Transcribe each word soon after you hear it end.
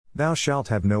Thou shalt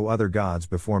have no other gods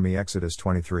before me. Exodus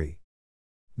 23.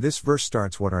 This verse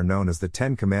starts what are known as the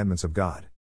 10 Commandments of God.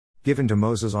 Given to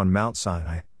Moses on Mount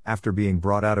Sinai, after being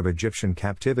brought out of Egyptian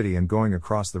captivity and going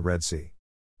across the Red Sea.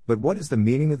 But what is the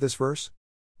meaning of this verse?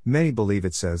 Many believe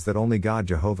it says that only God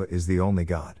Jehovah is the only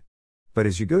God. But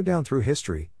as you go down through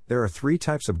history, there are 3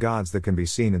 types of gods that can be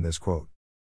seen in this quote.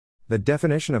 The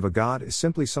definition of a god is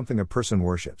simply something a person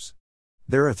worships.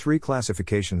 There are 3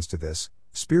 classifications to this: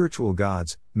 spiritual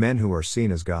gods, men who are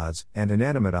seen as gods, and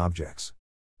inanimate objects.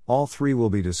 All 3 will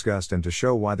be discussed and to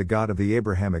show why the God of the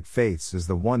Abrahamic faiths is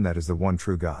the one that is the one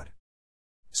true God.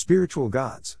 Spiritual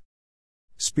gods.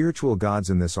 Spiritual gods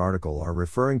in this article are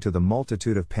referring to the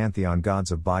multitude of pantheon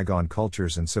gods of bygone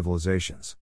cultures and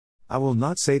civilizations. I will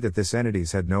not say that these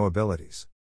entities had no abilities.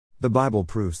 The Bible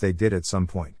proves they did at some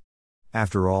point.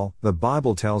 After all, the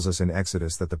Bible tells us in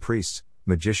Exodus that the priests,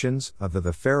 magicians, of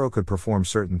the Pharaoh could perform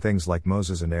certain things like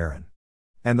Moses and Aaron.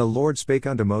 And the Lord spake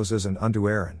unto Moses and unto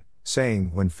Aaron,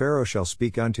 saying, When Pharaoh shall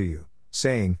speak unto you,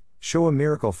 saying, Show a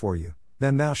miracle for you,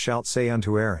 then thou shalt say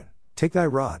unto Aaron, Take thy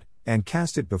rod, and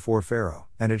cast it before Pharaoh,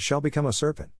 and it shall become a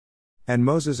serpent. And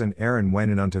Moses and Aaron went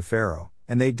in unto Pharaoh,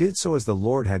 and they did so as the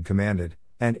Lord had commanded,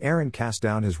 and Aaron cast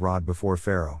down his rod before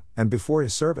Pharaoh, and before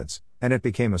his servants, and it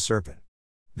became a serpent.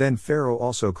 Then Pharaoh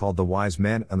also called the wise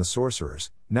men and the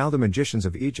sorcerers, now the magicians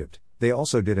of Egypt, they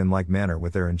also did in like manner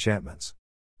with their enchantments.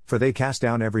 For they cast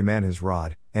down every man his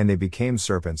rod, and they became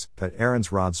serpents, but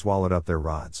Aaron's rod swallowed up their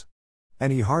rods.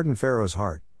 And he hardened Pharaoh's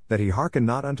heart, that he hearkened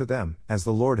not unto them, as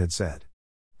the Lord had said.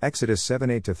 Exodus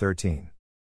 7:8-13.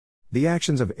 The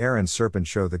actions of Aaron's serpent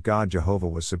show that God Jehovah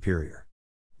was superior.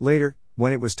 Later,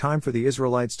 when it was time for the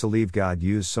Israelites to leave, God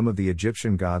used some of the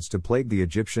Egyptian gods to plague the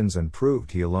Egyptians and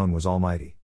proved he alone was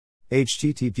almighty.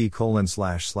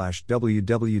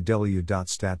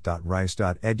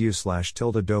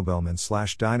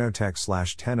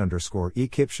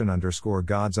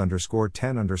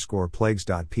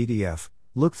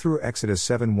 Look through Exodus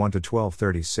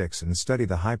 7:1-12:36 and study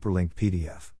the hyperlinked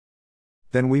PDF.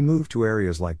 Then we move to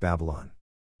areas like Babylon,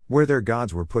 where their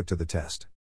gods were put to the test.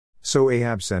 So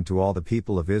Ahab sent to all the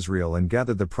people of Israel and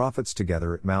gathered the prophets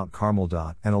together at Mount Carmel.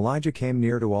 And Elijah came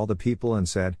near to all the people and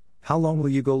said, How long will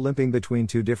you go limping between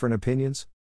 2 different opinions?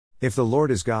 If the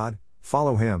Lord is God,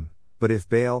 follow him, but if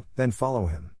Baal, then follow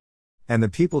him. And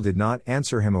the people did not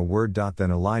answer him a word.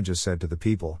 Then Elijah said to the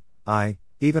people, I,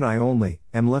 even I only,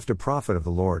 am left a prophet of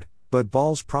the Lord, but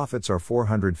Baal's prophets are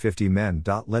 450 men.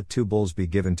 Let 2 bulls be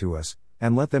given to us,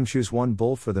 and let them choose 1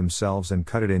 bull for themselves and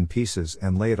cut it in pieces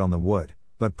and lay it on the wood,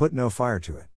 but put no fire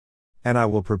to it. And I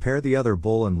will prepare the other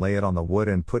bull and lay it on the wood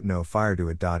and put no fire to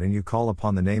it. And you call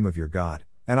upon the name of your God,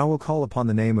 and I will call upon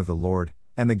the name of the Lord,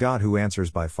 and the God who answers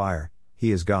by fire,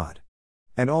 he is God.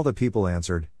 And all the people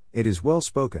answered, It is well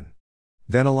spoken.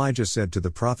 Then Elijah said to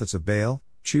the prophets of Baal,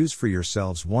 Choose for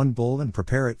yourselves 1 bull and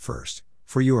prepare it first,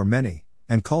 for you are many,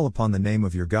 and call upon the name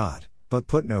of your God, but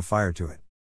put no fire to it.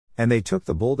 And they took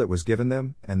the bull that was given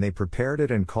them, and they prepared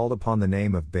it and called upon the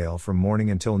name of Baal from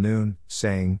morning until noon,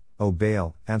 saying, O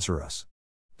Baal, answer us.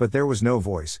 But there was no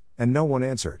voice, and no one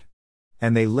answered.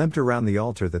 And they limped around the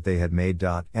altar that they had made.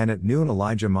 And at noon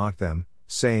Elijah mocked them,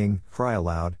 saying, Cry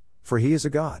aloud, for he is a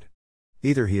god.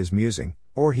 Either he is musing,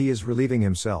 or he is relieving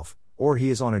himself, or he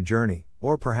is on a journey,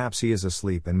 or perhaps he is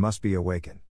asleep and must be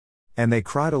awakened. And they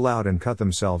cried aloud and cut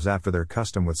themselves after their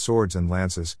custom with swords and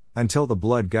lances, until the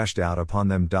blood gushed out upon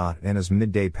them. And as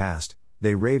midday passed,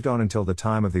 they raved on until the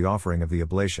time of the offering of the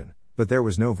oblation, but there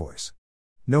was no voice.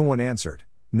 No one answered,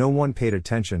 no one paid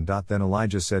attention. Then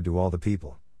Elijah said to all the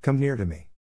people, Come near to me.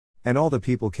 And all the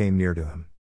people came near to him.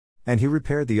 And he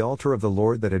repaired the altar of the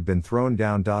Lord that had been thrown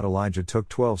down. Elijah took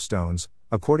 12 stones,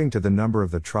 according to the number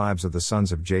of the tribes of the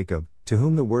sons of Jacob, to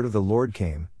whom the word of the Lord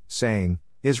came, saying,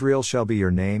 Israel shall be your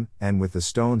name, and with the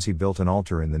stones he built an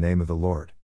altar in the name of the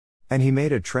Lord. And he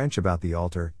made a trench about the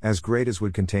altar, as great as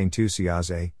would contain 2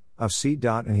 seahs of seed.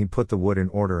 And he put the wood in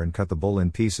order and cut the bull in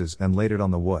pieces and laid it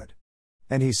on the wood.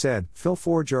 And he said, Fill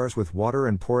 4 jars with water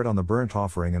and pour it on the burnt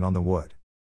offering and on the wood.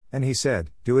 And he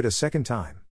said, Do it a second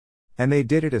time. And they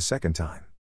did it a second time.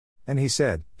 And he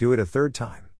said, Do it a third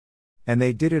time. And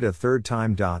they did it a third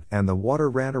time. And the water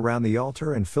ran around the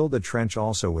altar and filled the trench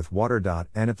also with water.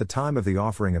 And at the time of the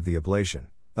offering of the oblation,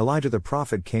 Elijah the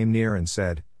prophet came near and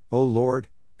said, O Lord,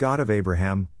 God of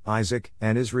Abraham, Isaac,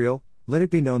 and Israel, let it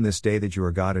be known this day that you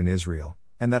are God in Israel,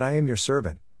 and that I am your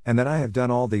servant, and that I have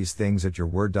done all these things at your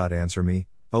word. Answer me,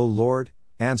 O Lord,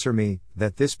 answer me,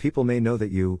 that this people may know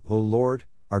that you, O Lord,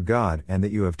 are God, and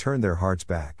that you have turned their hearts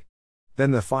back.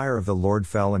 Then the fire of the Lord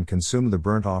fell and consumed the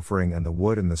burnt offering and the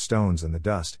wood and the stones and the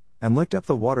dust, and licked up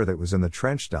the water that was in the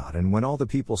trench. And when all the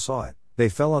people saw it, They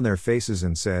fell on their faces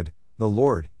and said, "The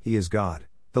Lord, He is God,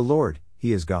 the Lord,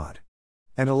 He is God."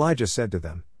 And Elijah said to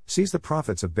them, "Seize the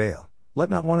prophets of Baal, let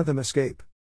not one of them escape."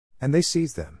 And they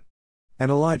seized them.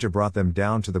 And Elijah brought them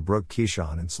down to the brook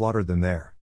Kishon and slaughtered them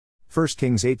there. 1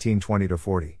 Kings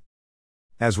 18:20-40.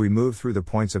 As we move through the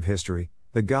points of history,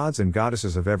 the gods and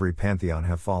goddesses of every pantheon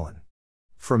have fallen.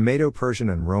 From Medo-Persian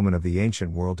and Roman of the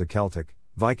ancient world to Celtic,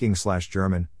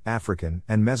 Viking/German, African,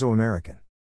 and Mesoamerican.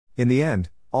 In the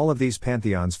end, all of these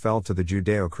pantheons fell to the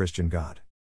Judeo-Christian God.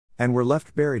 And were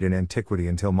left buried in antiquity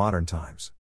until modern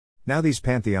times. Now these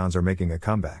pantheons are making a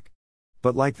comeback.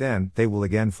 But like then, they will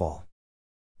again fall.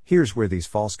 Here's where these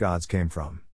false gods came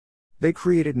from. They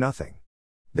created nothing.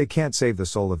 They can't save the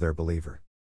soul of their believer.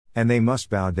 And they must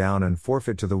bow down and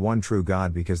forfeit to the one true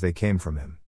God because they came from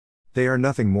Him. They are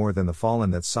nothing more than the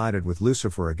fallen that sided with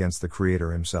Lucifer against the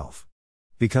Creator Himself.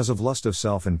 Because of lust of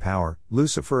self and power,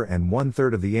 Lucifer and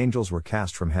 1/3 of the angels were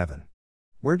cast from heaven.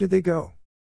 Where did they go?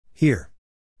 Here.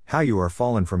 How you are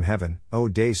fallen from heaven, O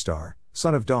day star,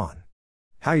 son of dawn.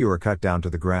 How you are cut down to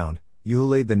the ground, you who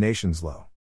laid the nations low.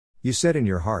 You said in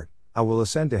your heart, I will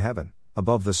ascend to heaven,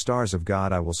 above the stars of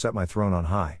God I will set my throne on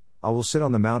high, I will sit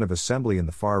on the mount of assembly in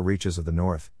the far reaches of the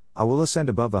north, I will ascend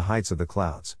above the heights of the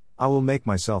clouds, I will make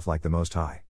myself like the Most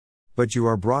High. But you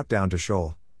are brought down to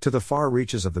Sheol, to the far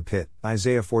reaches of the pit,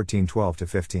 Isaiah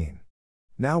 14:12-15.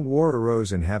 Now war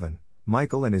arose in heaven,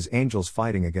 Michael and his angels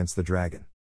fighting against the dragon.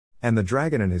 And the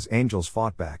dragon and his angels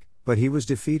fought back, but he was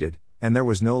defeated, and there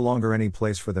was no longer any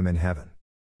place for them in heaven.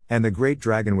 And the great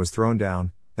dragon was thrown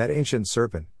down, that ancient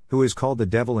serpent, who is called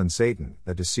the devil and Satan,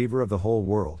 the deceiver of the whole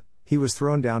world, he was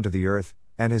thrown down to the earth,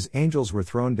 and his angels were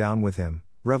thrown down with him,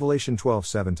 Revelation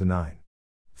 12:7-9.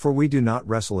 For we do not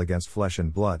wrestle against flesh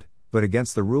and blood, but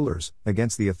against the rulers,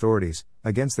 against the authorities,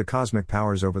 against the cosmic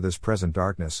powers over this present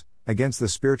darkness, against the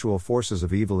spiritual forces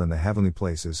of evil in the heavenly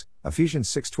places, Ephesians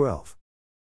 6:12.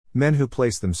 Men who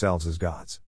place themselves as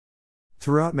gods.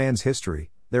 Throughout man's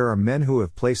history, there are men who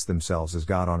have placed themselves as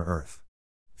God on earth.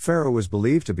 Pharaoh was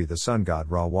believed to be the sun god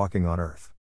Ra walking on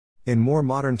earth. In more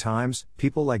modern times,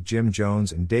 people like Jim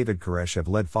Jones and David Koresh have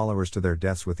led followers to their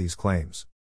deaths with these claims.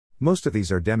 Most of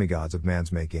these are demigods of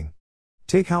man's making.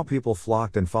 Take how people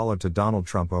flocked and followed to Donald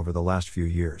Trump over the last few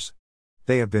years.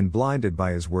 They have been blinded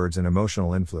by his words and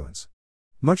emotional influence.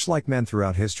 Much like men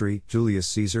throughout history, Julius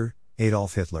Caesar,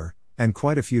 Adolf Hitler, and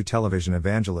quite a few television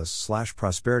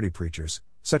evangelists/prosperity preachers,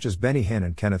 such as Benny Hinn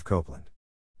and Kenneth Copeland.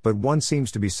 But one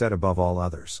seems to be set above all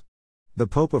others. The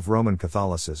Pope of Roman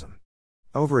Catholicism.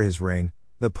 Over his reign,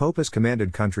 the Pope has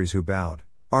commanded countries who bowed,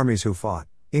 armies who fought,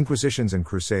 inquisitions and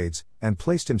crusades, and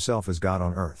placed himself as God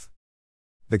on earth.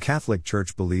 The Catholic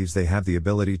Church believes they have the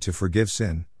ability to forgive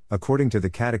sin. According to the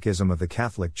Catechism of the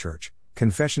Catholic Church,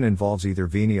 confession involves either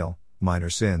venial, minor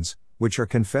sins, which are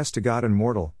confessed to God, and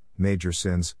mortal, major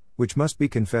sins, which must be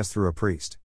confessed through a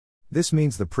priest. This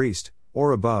means the priest,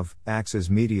 or above, acts as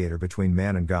mediator between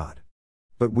man and God.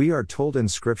 But we are told in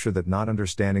Scripture that, not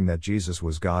understanding that Jesus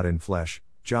was God in flesh,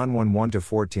 John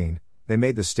 1:1-14, they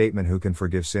made the statement, who can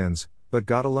forgive sins, but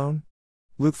God alone?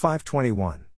 Luke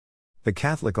 5:21. The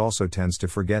Catholic also tends to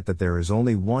forget that there is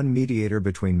only one mediator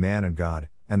between man and God,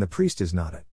 and the priest is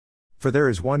not it. For there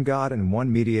is one God and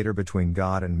one mediator between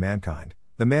God and mankind,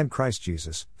 the man Christ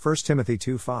Jesus, 1 Timothy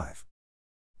 2:5.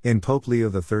 In Pope Leo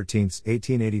XIII's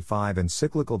 1885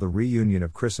 encyclical The Reunion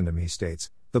of Christendom he states,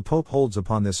 the Pope holds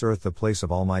upon this earth the place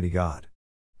of Almighty God.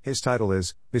 His title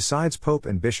is, besides Pope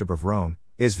and Bishop of Rome,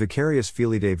 is Vicarius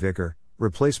Filii Dei, Vicar,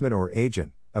 replacement or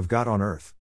agent, of God on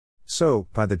earth. So,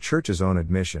 by the Church's own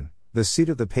admission, the seat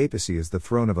of the papacy is the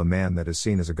throne of a man that is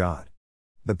seen as a god.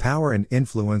 The power and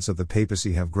influence of the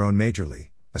papacy have grown majorly,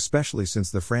 especially since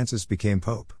the Francis became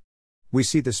pope. We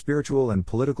see the spiritual and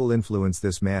political influence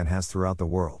this man has throughout the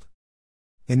world.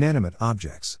 Inanimate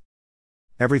objects.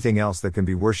 Everything else that can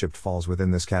be worshipped falls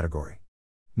within this category.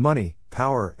 Money,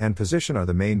 power, and position are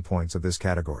the main points of this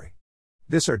category.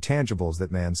 These are tangibles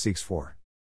that man seeks for.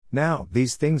 Now,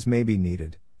 these things may be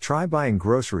needed. Try buying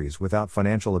groceries without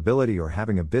financial ability, or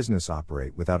having a business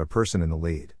operate without a person in the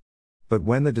lead. But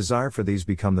when the desire for these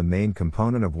become the main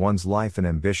component of one's life and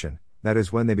ambition, that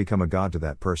is when they become a god to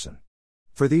that person.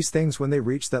 For these things, when they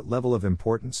reach that level of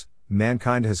importance,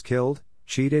 mankind has killed,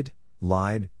 cheated,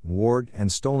 lied, warred,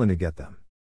 and stolen to get them.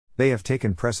 They have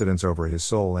taken precedence over his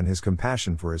soul and his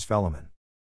compassion for his fellowmen.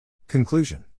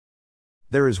 Conclusion.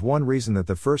 There is one reason that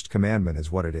the first commandment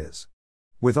is what it is.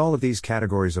 With all of these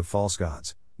categories of false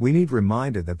gods, we need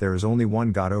reminded that there is only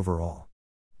one God over all.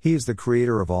 He is the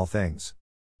creator of all things.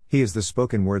 He is the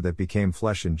spoken word that became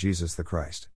flesh in Jesus the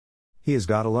Christ. He is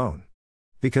God alone.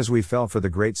 Because we fell for the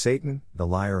great Satan, the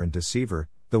liar and deceiver,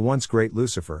 the once great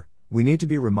Lucifer, we need to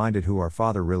be reminded who our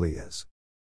Father really is.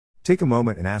 Take a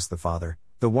moment and ask the Father,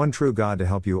 the one true God, to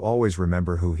help you always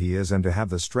remember who He is and to have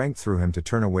the strength through Him to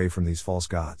turn away from these false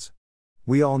gods.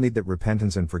 We all need that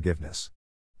repentance and forgiveness.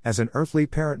 As an earthly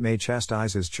parent may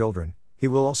chastise his children, He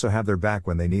will also have their back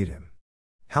when they need Him.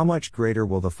 How much greater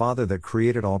will the Father that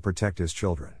created all protect His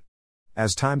children?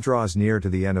 As time draws near to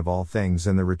the end of all things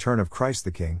and the return of Christ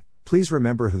the King, please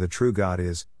remember who the true God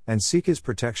is, and seek His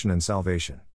protection and salvation.